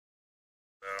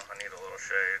I need a little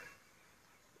shade, a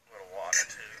little water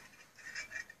too.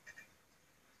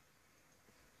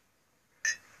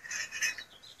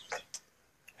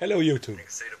 Hello YouTube. You can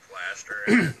see the plaster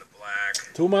and the black.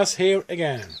 Thomas here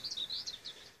again.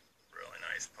 Really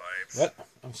nice pipes. Well,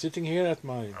 I'm sitting here at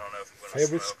my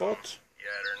favorite spot.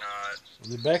 Yet or not. On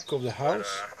the back of the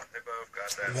house. But, they both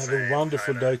got that we have same a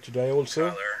wonderful day today also.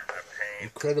 Color,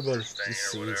 Incredible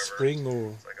this spring or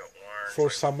like orange,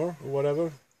 for summer or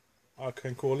whatever I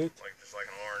can call it. Like just like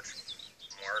an orange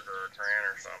marker or crayon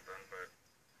or something.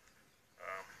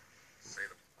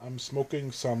 But I'm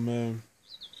smoking some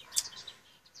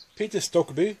Peter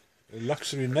Stockby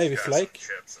luxury navy flake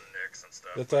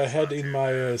that I had in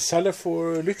my cellar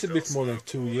for a little bit more than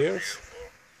 2 years.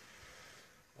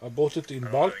 I bought it in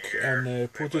bulk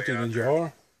and put it in a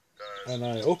jar, and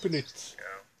I opened it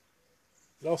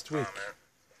last week.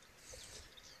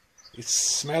 It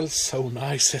smells so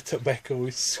nice, the tobacco.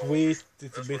 It's sweet,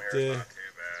 it's a bit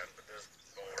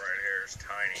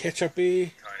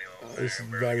ketchupy. It's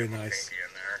very nice,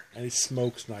 and it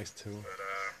smokes nice too.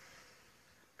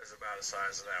 It's about the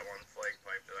size of that one flake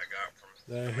pipe that I got from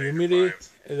the humidity,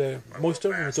 the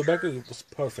moisture on the tobacco was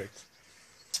perfect.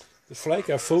 The flake,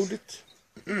 I folded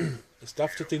it,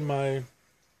 stuffed it in my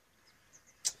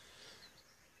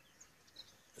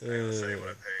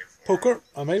poker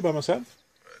I made by myself.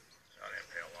 I didn't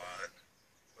pay a lot,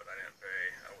 but I didn't pay.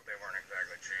 They weren't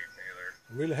exactly cheap neither.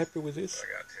 I'm really happy with this. I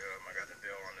got 2 of them. I got the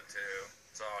deal on the 2.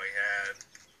 That's all he had.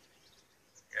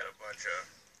 He had a bunch of,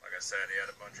 like I said, he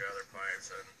had a bunch of other pipes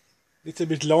and. Little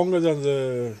bit longer than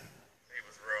the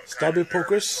stubby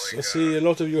pokers I see a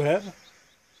lot of you have. Maybe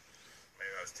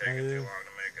I was taking too long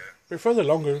to make it. Prefer the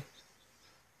longer,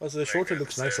 but the shorter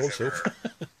looks nice also.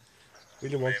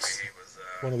 Really wants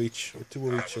one of each, or 2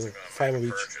 of each, or 5 of each. I don't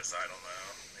know.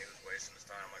 He was wasting his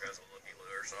time like I was a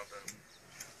looky-loo or something.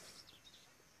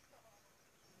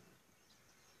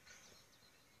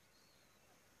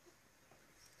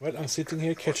 Well, I'm sitting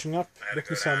here catching up,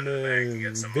 looking some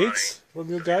bids from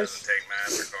you guys.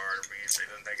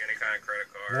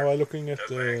 Now I'm looking at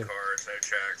the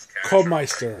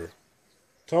Cobmeister.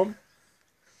 Tom?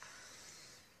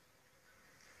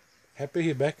 Happy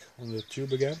he's back on the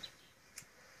tube again.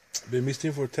 Been missed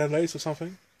him for 10 days or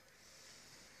something.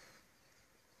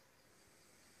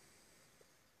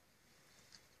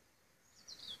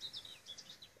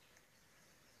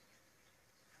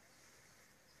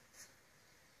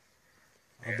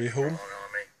 I'll be home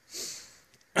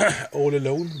all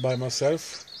alone by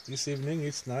myself this evening.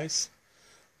 It's nice.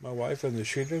 My wife and the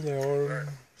children, they are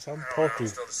some party.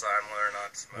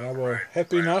 And I was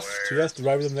happy enough to just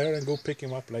drive them there and go pick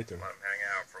him up later. Let him hang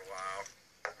out for a while.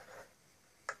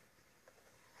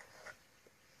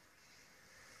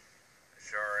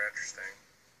 Sure are interesting.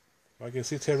 I can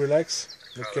sit here, relax,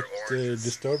 not get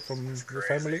disturbed from the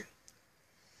family.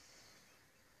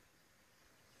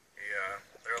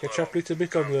 Catch up a little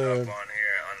bit on the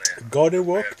garden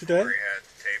walk today.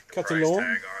 Cut the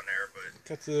lawn.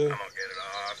 Cut the.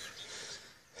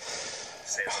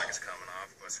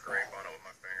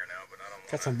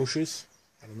 Cut some bushes.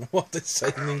 I don't know what they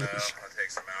say in English. I'll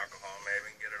take some alcohol maybe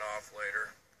and get it off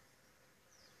later.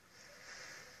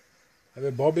 Have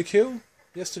a barbecue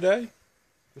yesterday.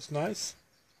 It was nice.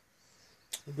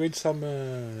 We grilled some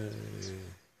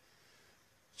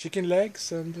chicken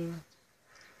legs and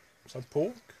some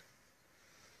pork.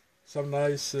 Some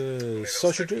nice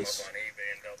sausages.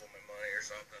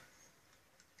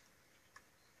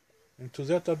 And to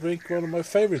that I drink one of my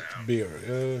favorite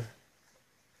beer.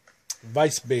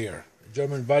 Weiss beer.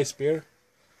 German Weiss beer.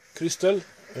 Crystal.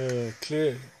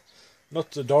 Clear. Not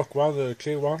the dark one, the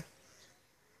clear one.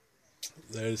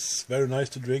 It's very nice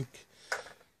to drink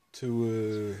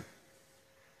to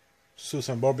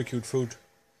some barbecued food.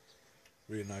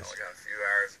 Really nice. I only got a few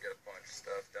hours to get a bunch of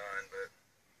stuff done, but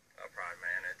I'll probably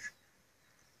manage.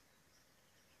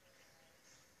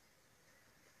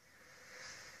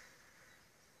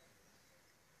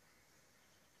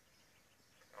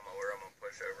 I don't know where I'm going to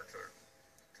push over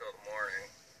till the morning.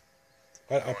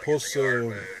 I pause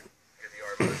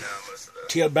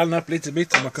TL up a little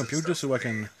bit on my computer so I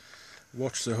can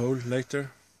watch the whole later.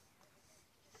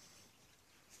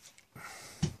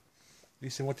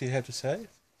 Listen what he had to say.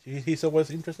 He's always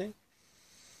interesting.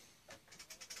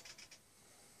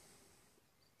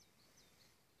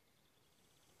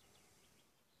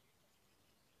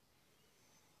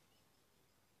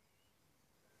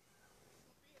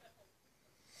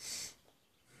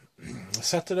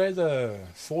 Saturday the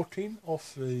 14th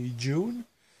of June,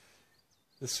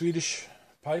 the Swedish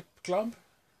Pipe Club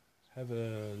have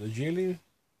the yearly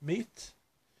meet,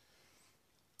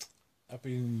 up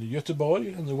in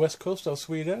Göteborg on the west coast of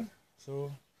Sweden.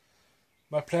 So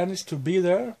my plan is to be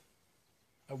there.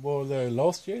 I was there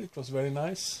last year. It was very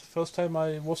nice. First time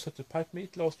I was at the pipe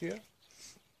meet last year.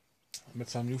 I met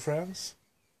some new friends.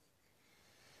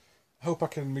 I hope I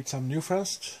can meet some new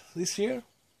friends this year.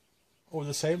 Or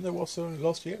the same there was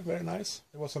last year. Very nice.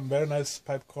 There was some very nice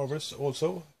pipe carvers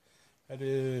also. Had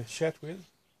a chat with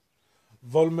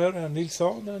Volmer and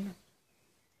Nilsson and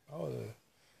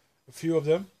a few of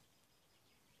them.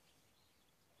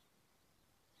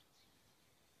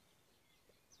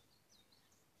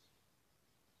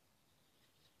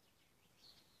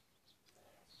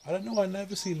 I don't know, I've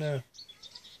never seen a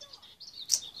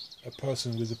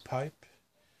person with a pipe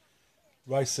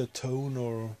raise a tone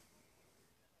or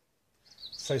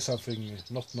say something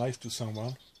not nice to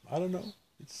someone. I don't know.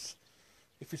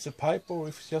 If it's a pipe or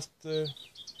if it's just a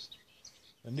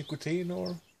nicotine,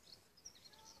 or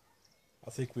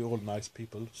I think we're all nice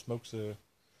people. Smoke a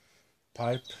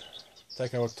pipe,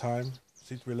 take our time,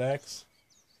 sit, relax,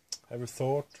 have a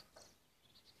thought.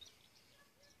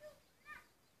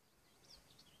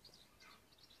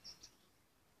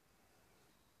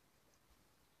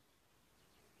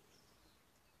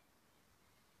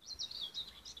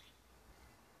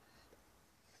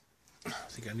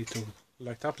 I think I need to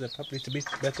light up the pipe a little bit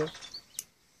better.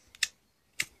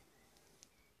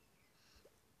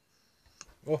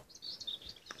 Oh.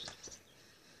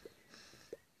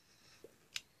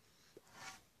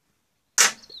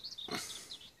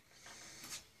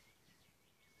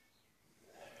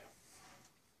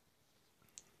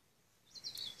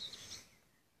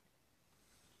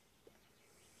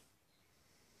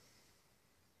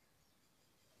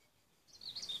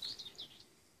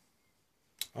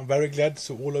 I'm very glad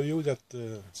to all of you that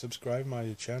subscribe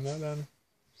my channel and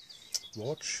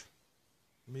watch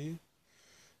me,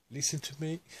 listen to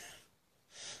me.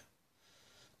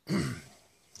 I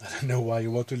don't know why you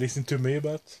want to listen to me,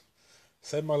 but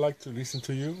Sam, I like to listen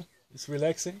to you. It's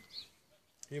relaxing.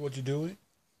 Hear what you're doing.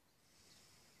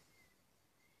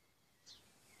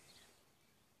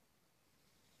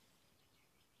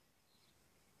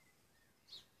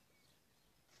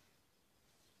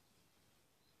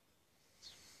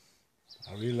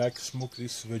 I really like to smoke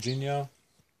this Virginia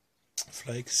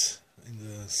flakes in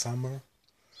the summer.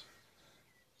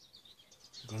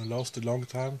 Gonna last a long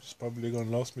time. It's probably gonna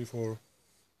last me for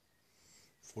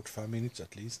 45 minutes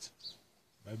at least.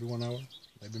 Maybe 1 hour,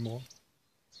 maybe more.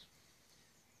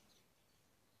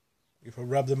 If I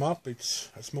wrap them up,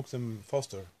 I smoke them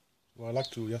faster. Well, I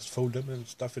like to just fold them and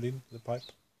stuff it in the pipe.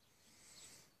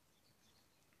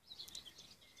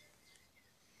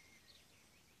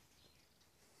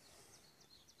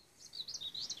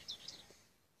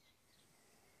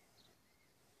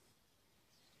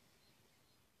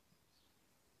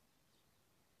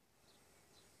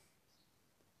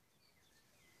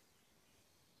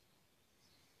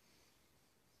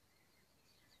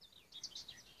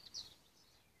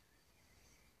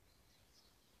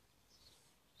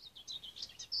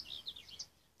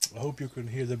 I hope you can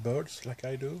hear the birds like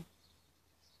I do.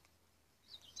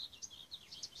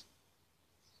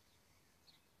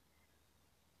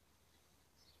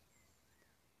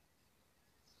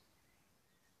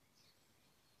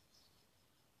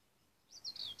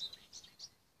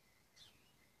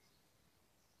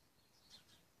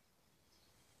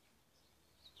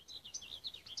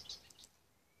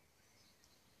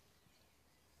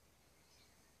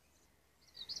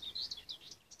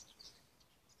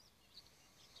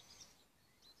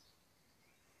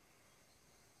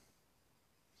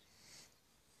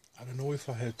 I don't know if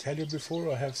I have told you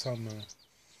before, I have some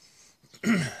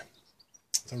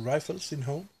rifles in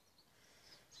home.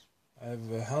 I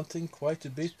have hunting quite a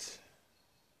bit,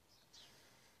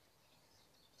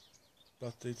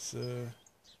 but it's I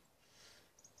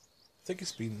think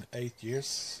it's been 8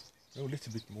 years, no, a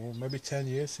little bit more, maybe 10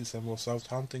 years since I was out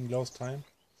hunting last time.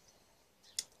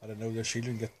 I don't know, the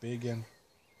children get big and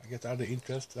I get other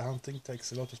interests. The hunting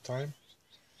takes a lot of time,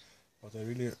 but I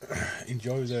really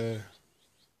enjoy the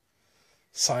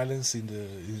silence in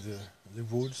the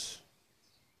woods.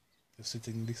 Just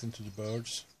sitting and listen to the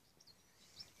birds,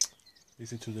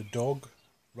 listen to the dog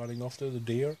running after the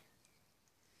deer.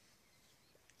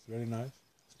 It's very nice,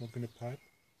 smoking a pipe.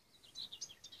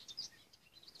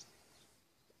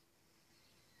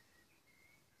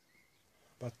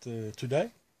 But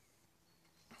today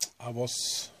I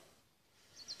was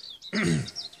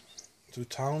to a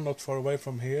town not far away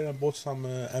from here. I bought some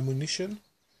ammunition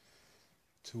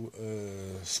to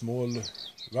a small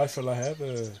rifle I have,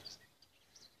 a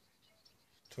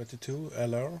 22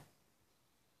 LR,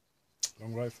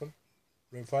 long rifle,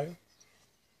 rimfire.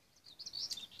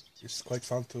 It's quite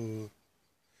fun to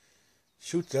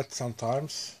shoot that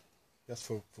sometimes, just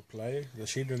for play. The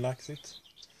children likes it.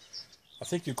 I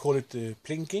think you call it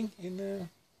plinking in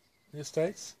the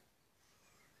States.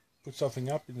 Put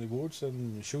something up in the woods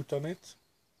and shoot on it.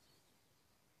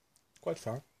 Quite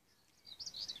fun.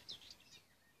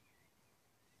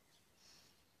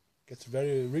 Gets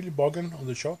really bogging on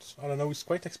the shots. I don't know, it's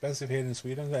quite expensive here in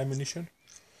Sweden, the ammunition.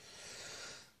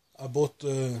 I bought,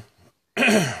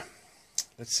 let's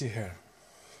see here.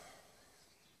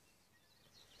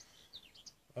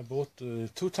 I bought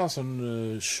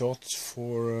 2,000 shots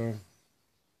for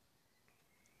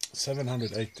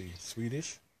 780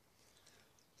 Swedish.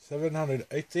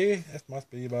 780, that must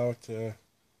be about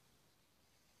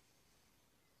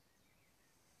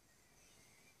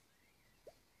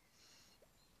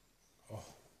oh,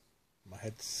 my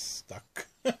head's stuck.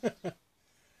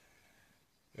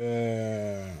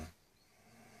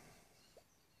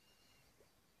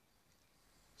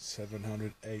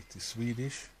 780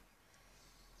 Swedish.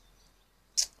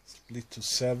 Split to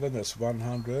 7, that's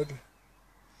 100.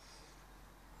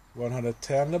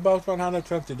 110, about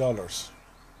 $120.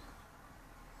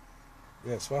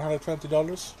 Yes,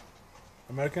 $120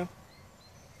 American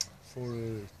for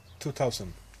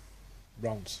 2,000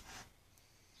 rounds.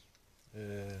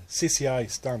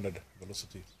 CCI standard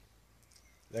velocity.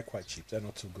 They're quite cheap. They're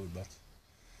not so good, but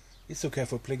it's okay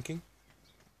for plinking.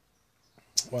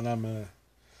 When I'm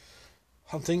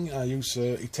hunting, I use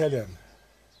Italian.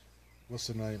 What's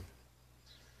the name?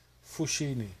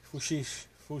 Fushini,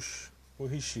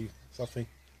 Fuhishi, something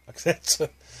like that.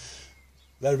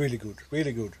 They're really good,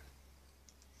 really good.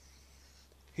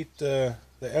 Hit the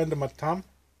end of my thumb.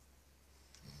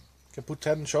 Can put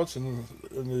 10 shots in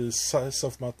the size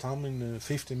of my thumb in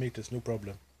 50 meters, no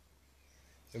problem.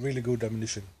 A really good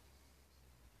ammunition.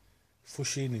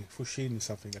 Fushini,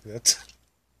 something like that.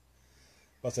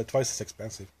 But they're twice as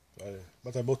expensive.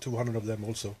 But I bought 200 of them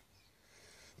also.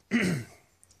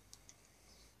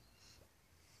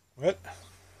 Well,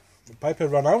 the pipe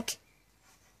had run out.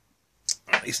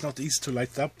 It's not easy to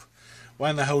light up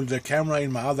when I hold the camera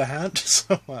in my other hand,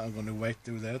 so I'm gonna wait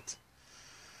to do that.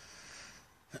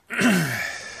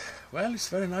 Well, it's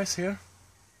very nice here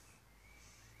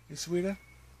in Sweden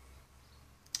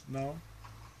now.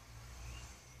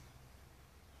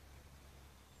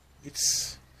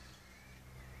 It's,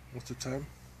 what's the time?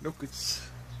 Look, it's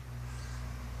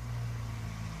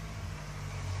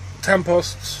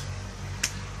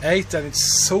 8:10 and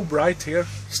it's so bright here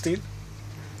still.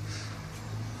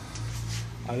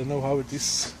 I don't know how it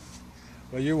is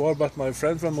where you are, but my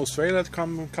friend from Australia had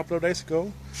come a couple of days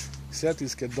ago. He said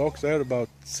it's get dark there about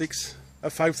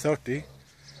 5:30,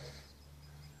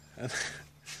 and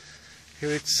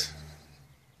here it's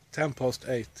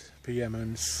 8:10 p.m.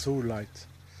 and it's so light.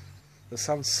 The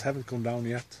suns haven't gone down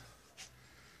yet.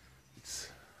 It's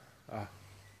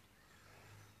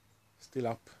still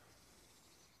up.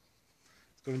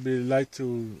 It's going to be light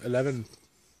to 11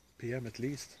 p.m. at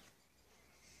least.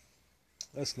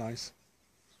 That's nice.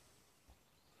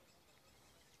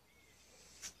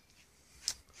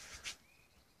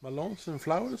 My lawns and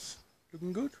flowers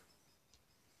looking good.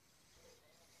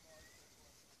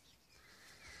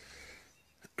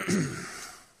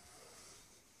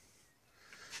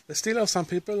 There still are some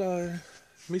people I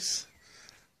miss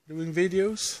doing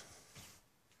videos.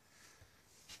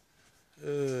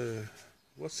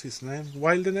 What's his name?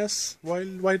 Wildness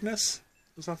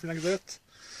or something like that.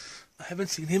 I haven't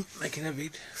seen him making a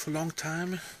video for a long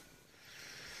time.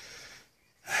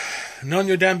 None of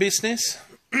your damn business.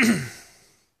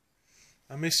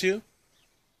 I miss you.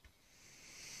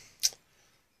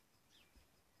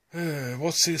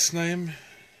 What's his name?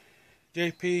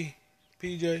 JP?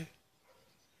 PJ?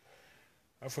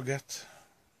 I forget.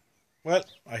 Well,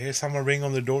 I hear someone ring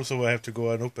on the door, so I have to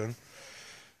go and open.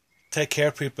 Take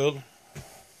care, people.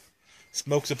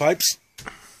 Smoke the pipes.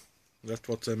 That's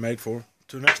what they're made for.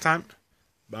 Till next time.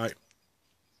 Bye.